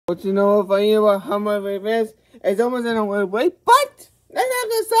But you know what funny about how much it is? It's almost in a way, but that's not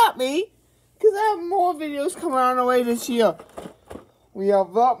gonna stop me, because I have more videos coming on the way this year. We have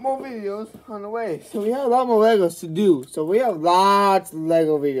a lot more videos on the way, so we have a lot more Legos to do. So we have lots of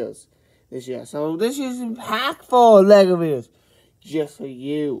Lego videos this year. So this year's packed full of Lego videos, just for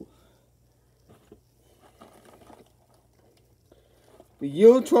you. But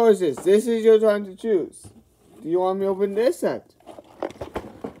your choices. This is your time to choose. Do you want me to open this set?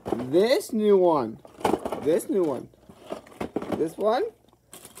 This new one. This new one. This one.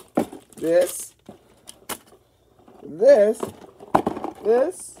 This. This.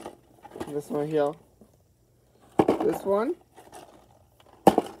 This. This one here. This one.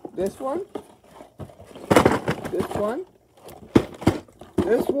 This one. This one.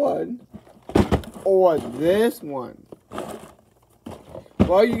 This one. Or this one.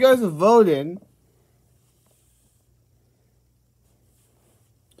 While you guys are voting,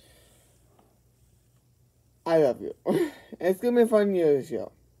 I love you. It's gonna be a fun year this year.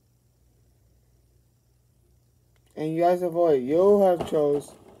 And you guys have voted. You have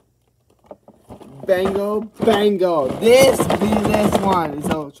chose Bango Bango. This one is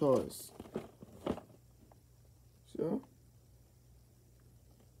our choice. Sure?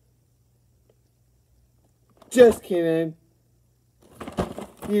 Just kidding.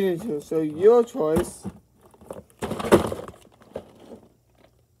 You didn't choose. So your choice.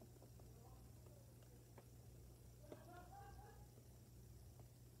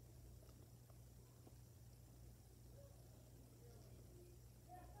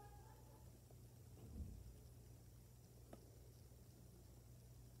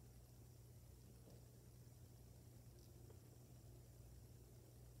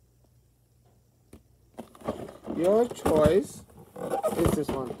 Your choice is this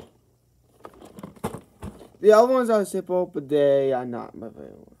one. The other ones are simple, but they are not my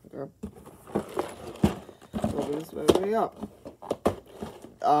favorite. Okay? Open this way up.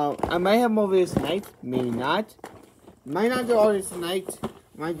 I might have more videos tonight, maybe not. Might not do all this tonight.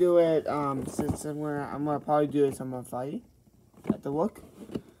 Might do it since I'm gonna probably do it on Friday at the work.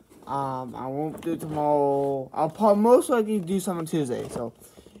 I won't do it tomorrow. I'll probably most likely do some on Tuesday. So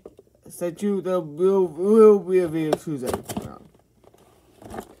there will be a video Tuesday.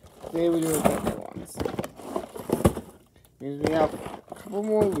 Today we do the second ones. Means we have a couple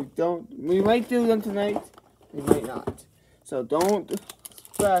more. We might do them tonight. We might not. So don't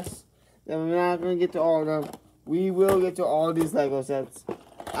stress that we're not gonna get to all of them. We will get to all these Lego sets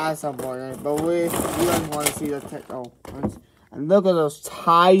at some point, right? But we guys want to see the techno ones. And look at those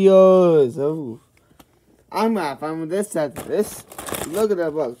tires. Oh, I'm not fine with this set. Look at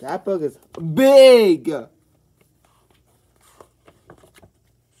that book. That book is big.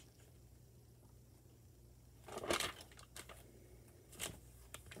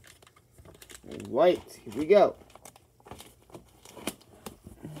 Right, here we go.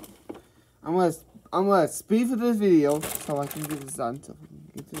 I'm gonna speed for this video so I can get this done, so we can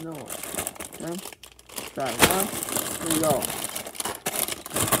get to know it. Okay? Start one. Here we go.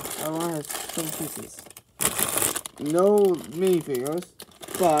 I want to have some pieces. No minifigures,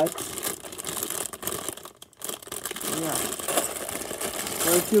 but yeah.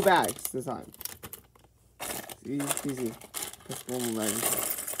 There are 2 bags this time. Easy. Just one more bag.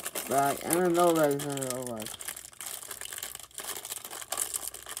 Bag and another bag.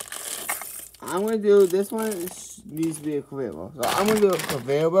 I'm gonna do this one. Needs to be a conveyor belt, so I'm gonna do a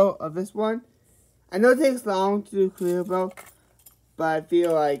conveyor belt of this one. I know it takes long to do a conveyor belt, but I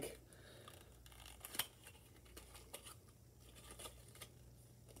feel like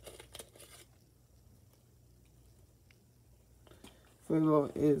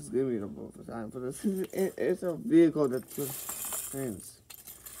is gonna be the most time for this. It's a vehicle that just spins.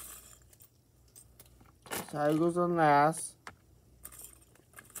 Tire goes on last.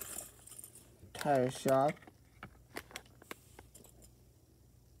 Tire shop.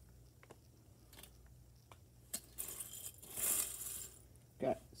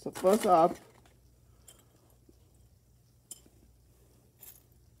 Okay, so first up,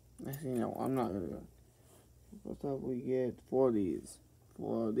 actually no, I'm not gonna go. First up, we get 4 of these.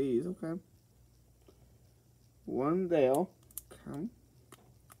 4 of these, okay. 1 there. Okay.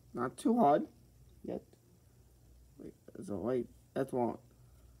 Not too hard yet. Wait, wait, that's one.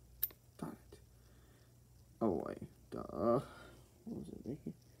 Darn it. Oh wait, duh. What was it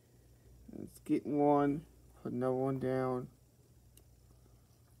making? Let's get one. Put another one down.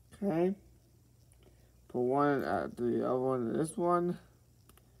 Okay. Put one at the other one. This one.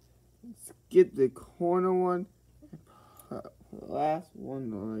 Let's get the corner one. And put the last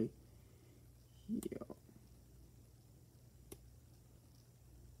one right here.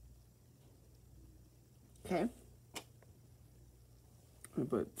 Okay. I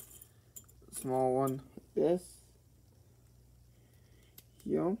put a small one like this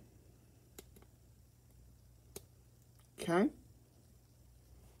here. Okay.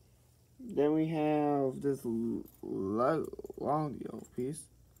 Then we have this long yellow piece.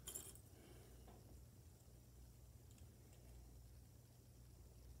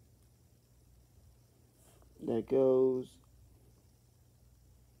 That goes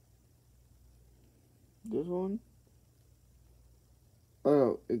this one.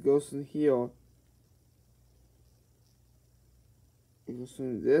 Oh, it goes in here. It goes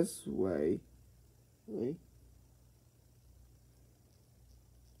in this way. Wait.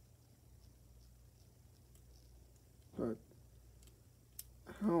 But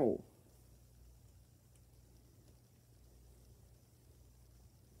how?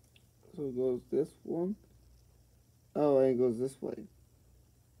 So it goes this one. Oh, and it goes this way.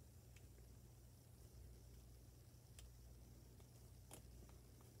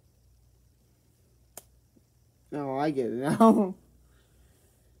 Oh, I get it now.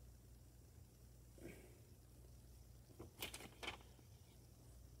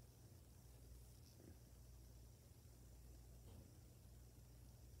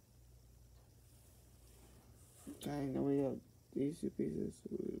 Okay, now we have these two pieces.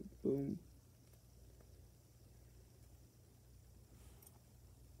 Boom.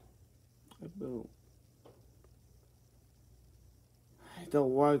 Boom. I don't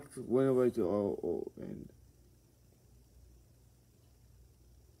want whenever to and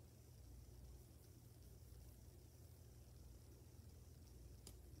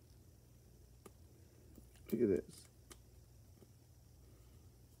look at this.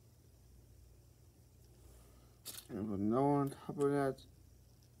 And put no on top of that.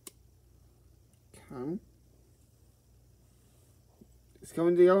 Okay. It's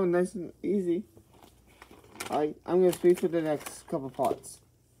coming together nice and easy. I'm gonna speak for the next couple parts.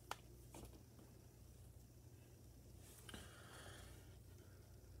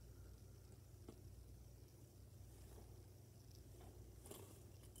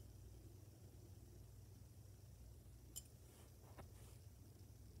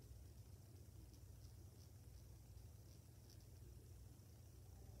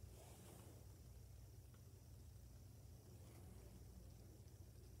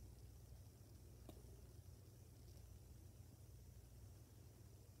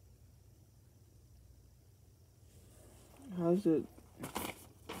 How's it?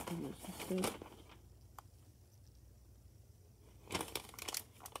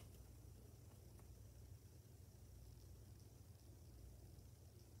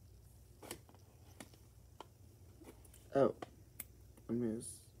 Oh, I messed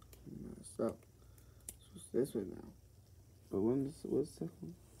up. So it's this way now. But what's the second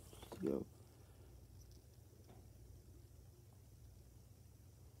one supposed to go?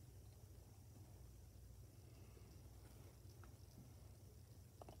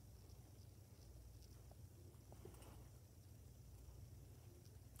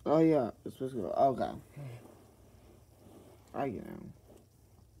 Oh yeah, it's supposed to go. Okay. I get it.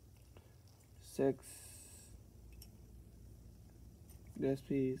 6. This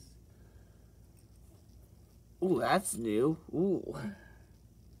piece. Ooh, that's new. Ooh.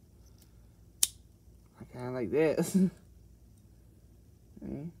 I kind of like this.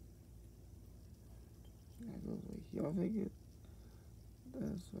 Okay. That goes right here. I'll take it.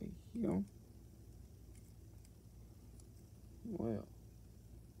 That's right here. Well.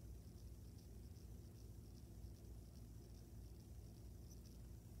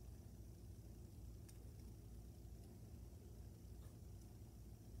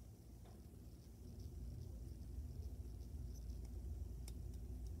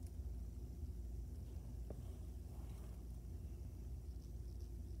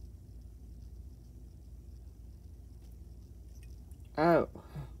 Oh.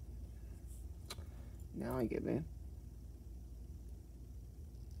 Now I get it.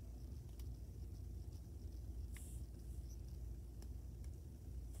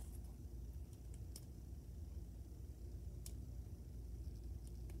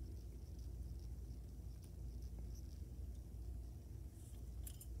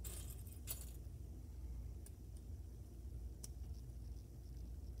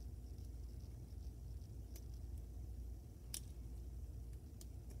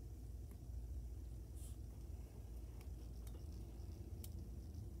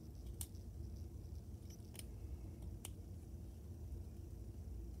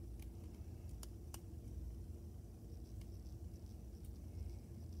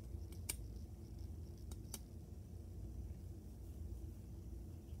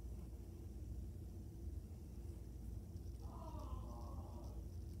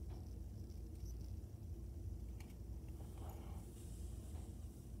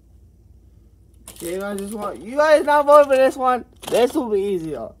 You guys not voting for this one. This will be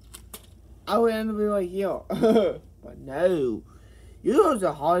easier. I would end up being right here. But no. You chose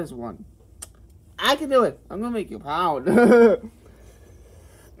the hardest one. I can do it. I'm gonna make you proud. It's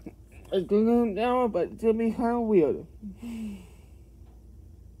gonna go down, but it's gonna be kind of weird.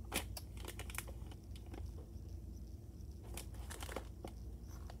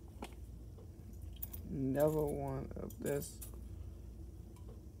 Never one of this.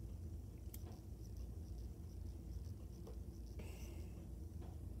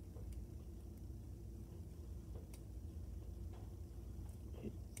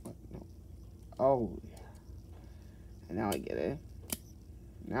 Oh, and now I get it.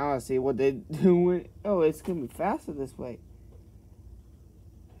 Now I see what they're doing. Oh, it's gonna be faster this way.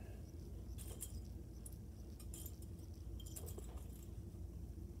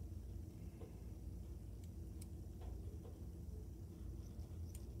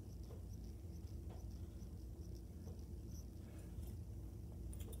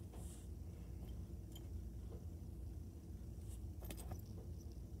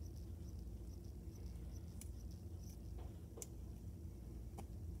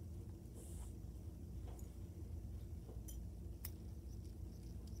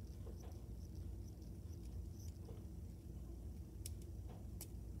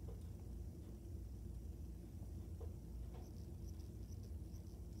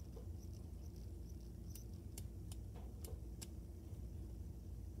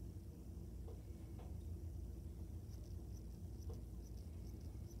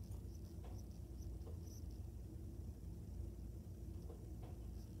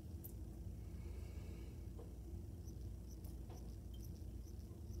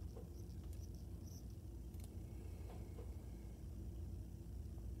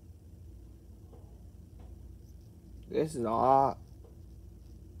 This is a lot.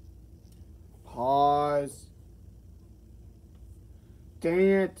 Pause. Dang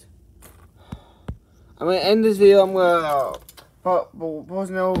it. I'm gonna end this video. I'm gonna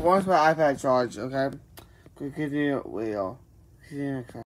post no once my iPad charged, okay? Continue video. See you next time.